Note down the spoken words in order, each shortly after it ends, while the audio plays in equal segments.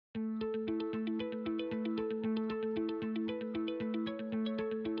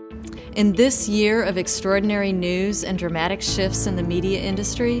In this year of extraordinary news and dramatic shifts in the media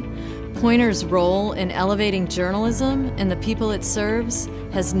industry, Poynter's role in elevating journalism and the people it serves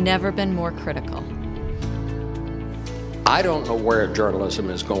has never been more critical. I don't know where journalism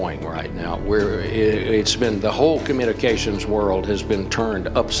is going right now. The whole communications world has been turned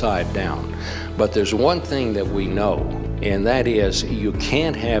upside down. But there's one thing that we know, and that is you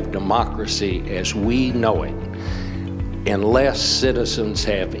can't have democracy as we know it unless citizens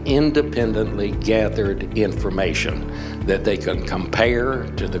have independently gathered information that they can compare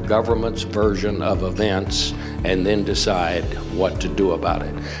to the government's version of events and then decide what to do about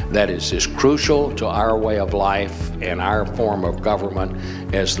it. That is as crucial to our way of life and our form of government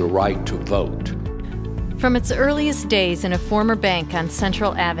as the right to vote. From its earliest days in a former bank on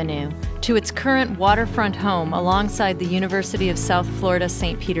Central Avenue to its current waterfront home alongside the University of South Florida,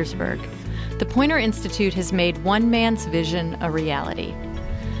 St. Petersburg, the Poynter Institute has made one man's vision a reality.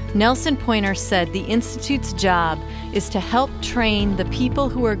 Nelson Poynter said the Institute's job is to help train the people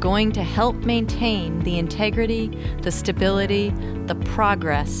who are going to help maintain the integrity, the stability, the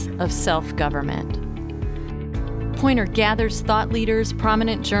progress of self-government. Poynter gathers thought leaders,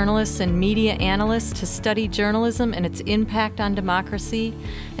 prominent journalists, and media analysts to study journalism and its impact on democracy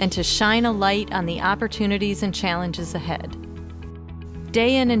and to shine a light on the opportunities and challenges ahead.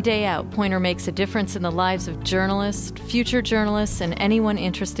 Day in and day out, Poynter makes a difference in the lives of journalists, future journalists, and anyone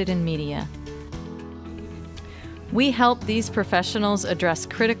interested in media. We help these professionals address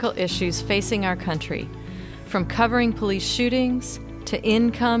critical issues facing our country, from covering police shootings, to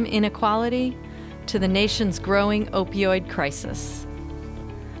income inequality, to the nation's growing opioid crisis.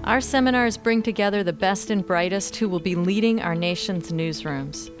 Our seminars bring together the best and brightest who will be leading our nation's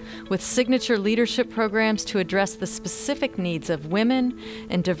newsrooms, with signature leadership programs to address the specific needs of women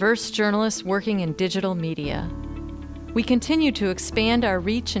and diverse journalists working in digital media. We continue to expand our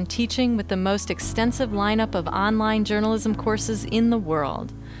reach and teaching with the most extensive lineup of online journalism courses in the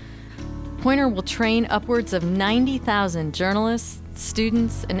world. Poynter will train upwards of 90,000 journalists,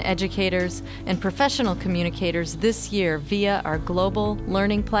 students, and educators and professional communicators this year via our global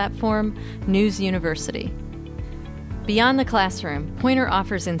learning platform, News University. Beyond the classroom, Poynter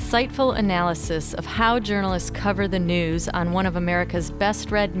offers insightful analysis of how journalists cover the news on one of America's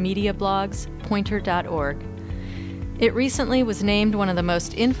best-read media blogs, Poynter.org. It recently was named one of the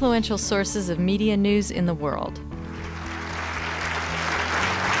most influential sources of media news in the world.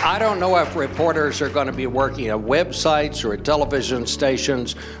 I don't know if reporters are going to be working at websites or at television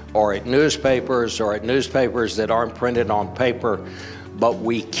stations or at newspapers that aren't printed on paper, but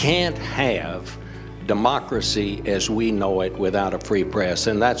we can't have democracy as we know it without a free press,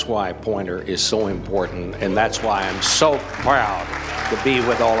 and that's why Poynter is so important, and that's why I'm so proud to be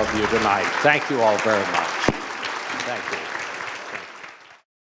with all of you tonight. Thank you all very much. Thank you.